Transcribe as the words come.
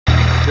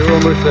You're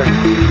almost there.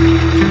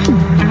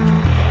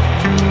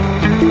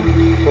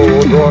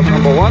 Forward right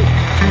number 1,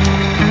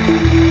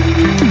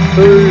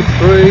 2,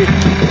 3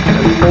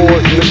 and 4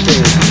 is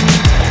missing.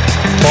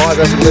 5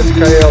 hasn't left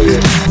KL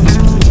yet.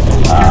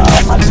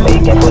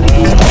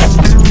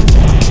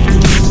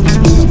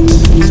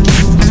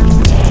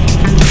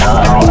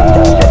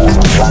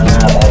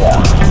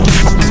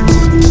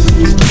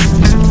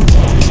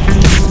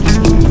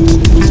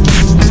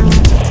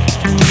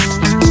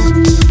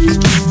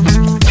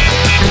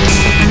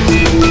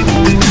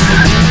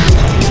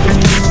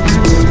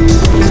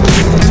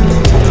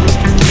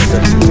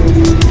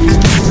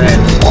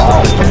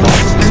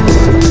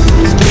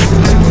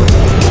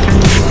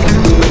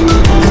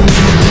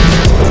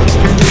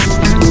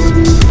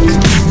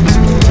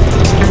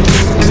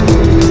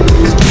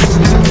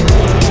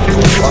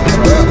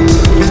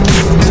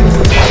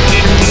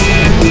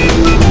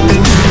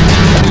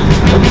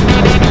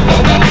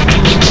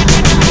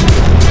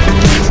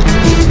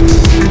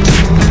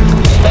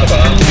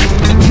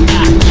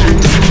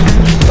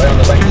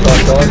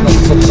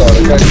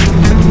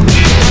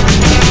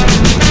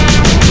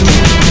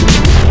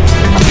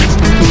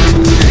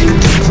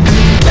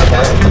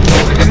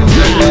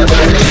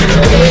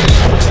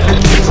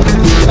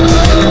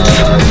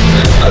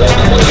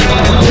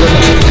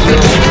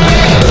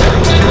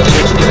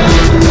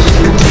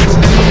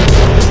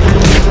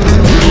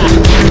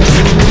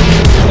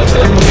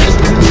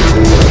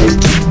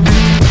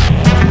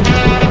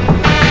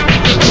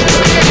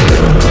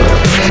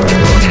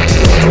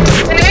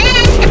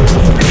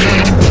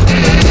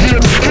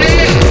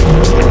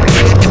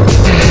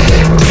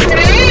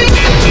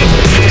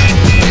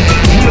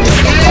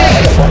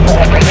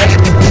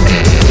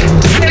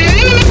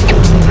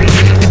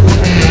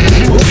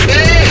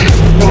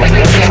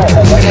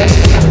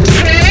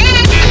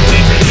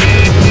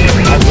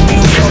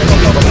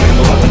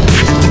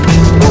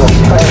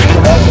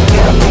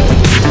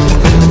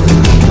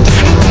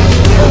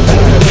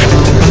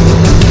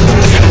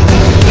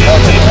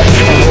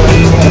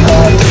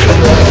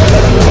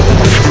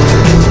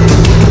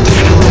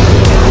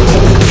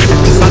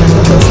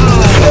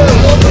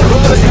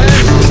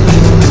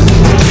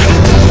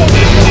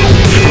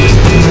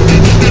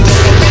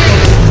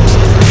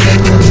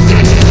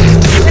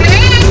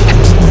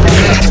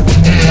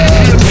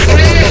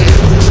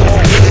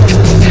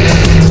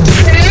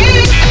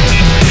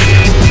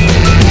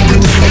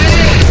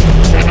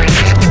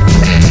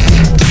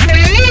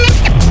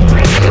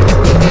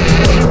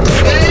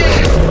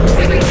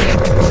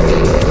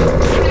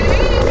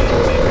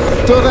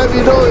 So that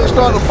you know it's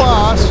not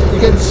fast, you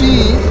can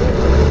see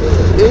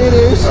it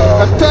is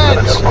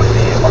attached.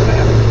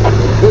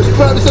 The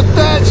strap is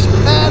attached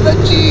and the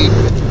Jeep.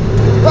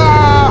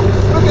 Ah,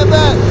 look at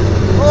that.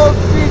 All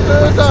 3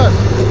 Toyotas.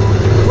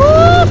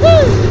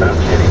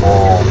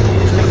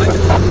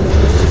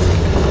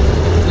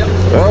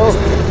 Well,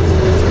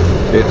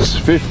 it's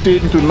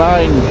 15 to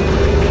 9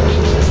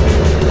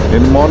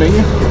 in the morning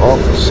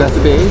of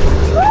Saturday,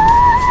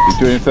 the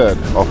 23rd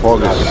of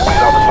August.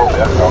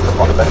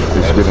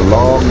 It's been a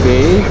long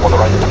day.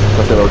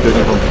 Started our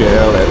journey from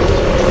KL at,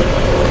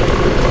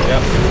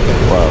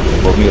 well,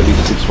 for me at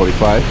least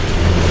 6:45.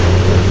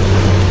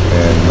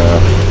 And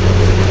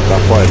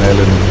Tapa and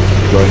Ellen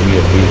joined me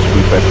at HP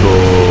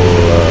Petrol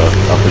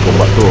after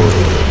Combat Tour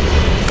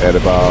at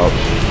about,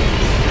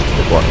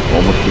 what,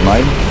 almost to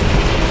 9.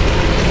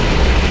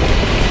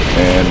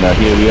 And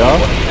here we are.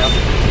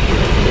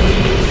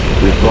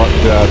 We've got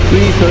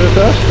 3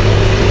 Toyotas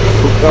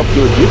hooked up to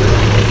a Jeep.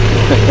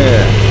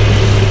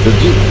 The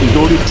Jeep is the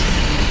only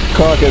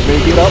car can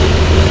make it up.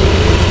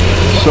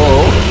 So,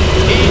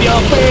 in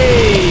your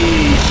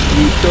face,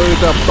 you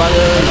Toyota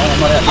bugger!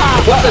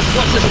 What's this?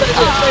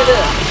 Stay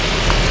there.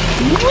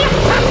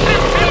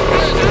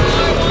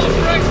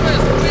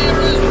 Breakfast. Here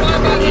is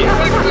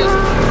breakfast.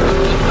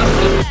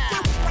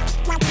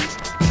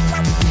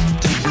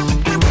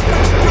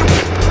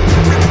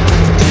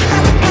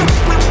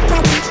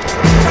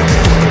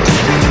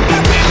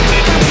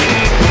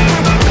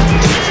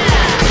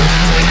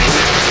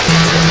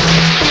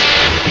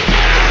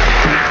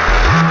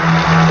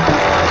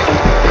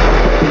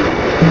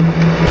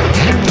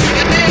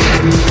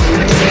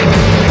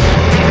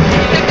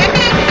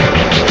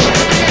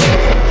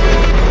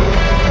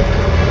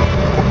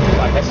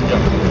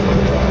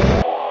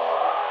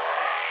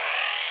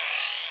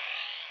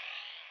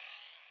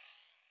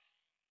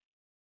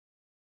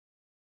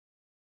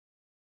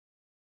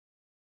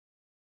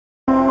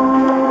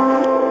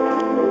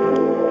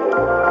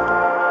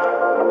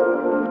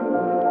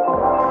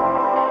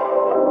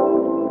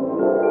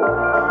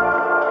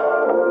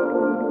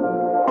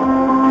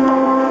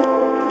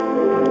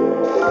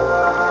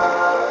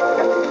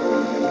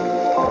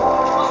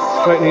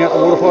 Straightening out the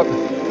water pipe,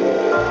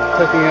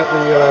 taking out the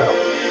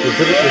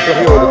divot we've got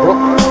here, or the drop.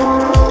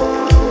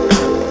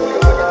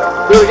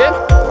 Do it again.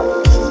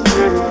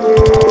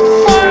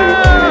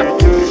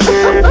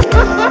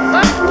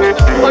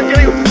 I'm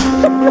getting...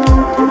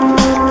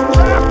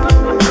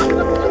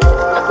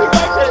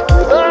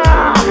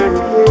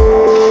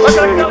 I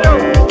gotta kill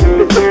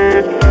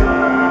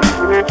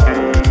you!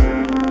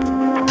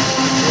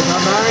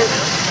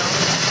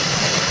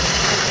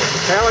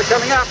 We're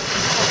coming up.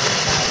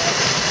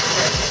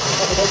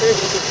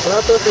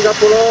 130, 140,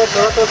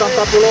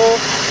 150.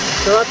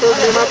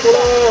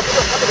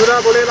 Sudah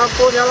boleh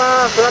lampu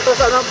nyala.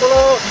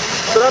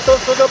 160, 170,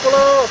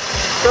 180,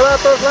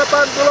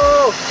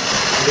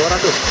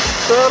 200,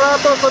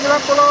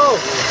 190,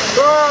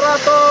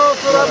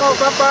 200. Sudah mau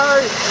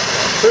sampai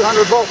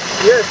 200 volt.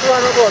 Yes,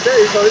 200 volt. That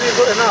is already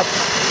good enough.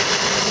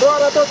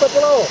 210,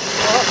 220,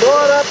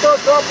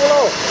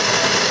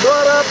 215,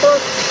 20.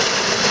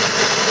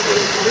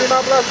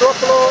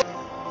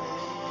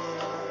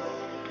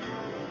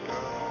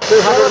 220,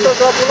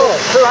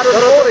 240,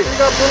 230.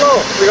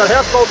 We got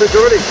half voltage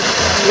already.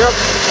 Yep,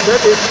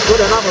 that is good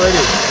enough already.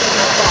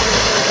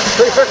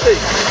 350.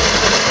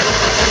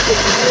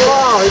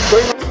 Wow, it's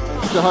going.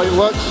 This is how it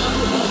works.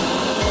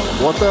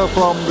 Water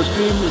from the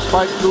stream is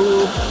piped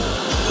through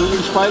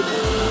 2-inch pipe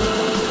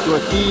to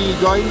a T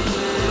joint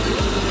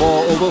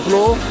for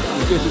overflow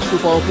in case it's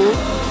too powerful,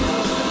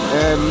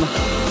 and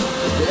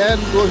the end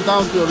goes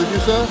down to a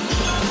reducer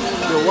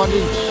to 1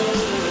 inch.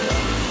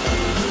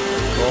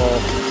 So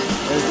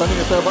it's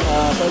running a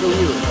pedal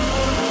wheel.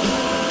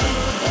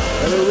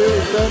 Pedal wheel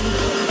is then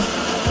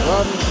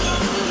turn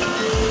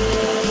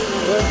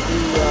the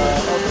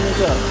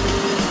alternator.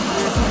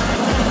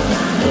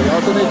 So the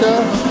alternator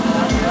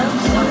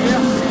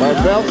by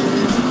belt,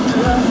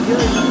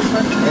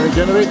 and it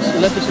generates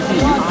electricity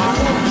and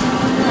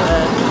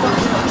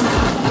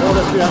more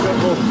than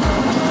 300 volts.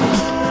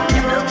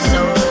 You look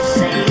so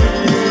sane.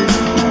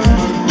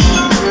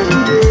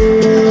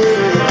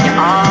 You're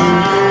all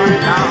alone.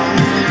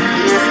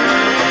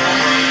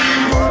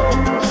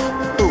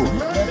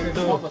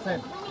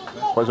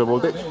 What's the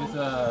voltage? It's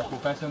a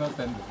professional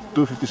standard.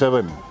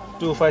 257.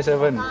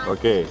 257.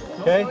 Okay.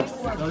 Okay.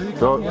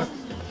 So,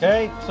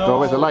 Okay. so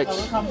where's the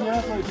lights? Come here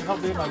so you can help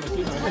me my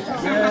machine.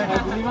 I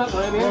delivered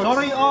already.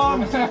 Sorry,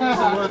 on.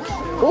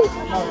 Oh,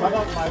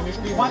 My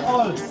machine. One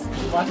all.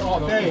 One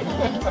all. Okay.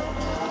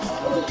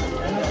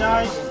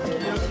 Energize.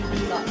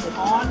 LCD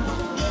on.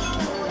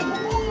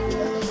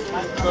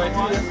 So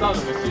actually that's not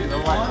the machine, you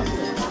know why?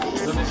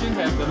 The machine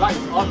has the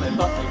lights on. I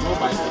thought I go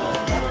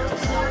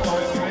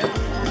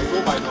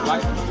by the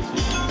light of the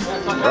machine.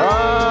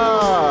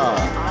 ah.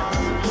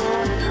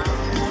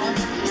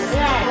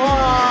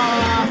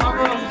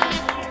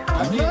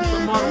 I think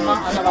semua rumah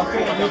ada lampu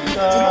macam ni.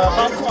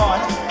 Bulbs on.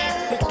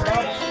 6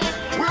 bulbs.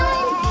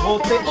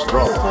 Voltage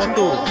Drop.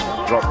 42.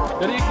 Drop.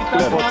 Jadi kita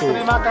semua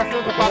terima kasih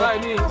kepada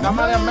ini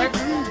namanya Max,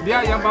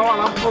 dia yang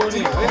bawa lampu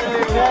ni.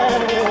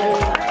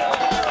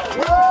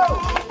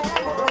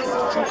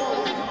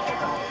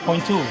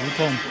 Point 2,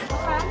 return.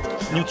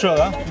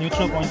 Neutral,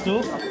 neutral point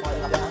 2.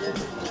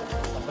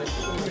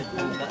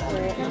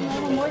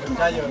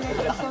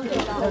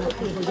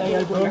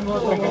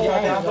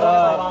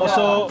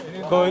 Also,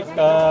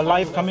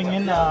 live coming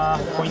in,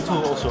 point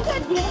 2 also.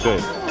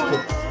 Okay.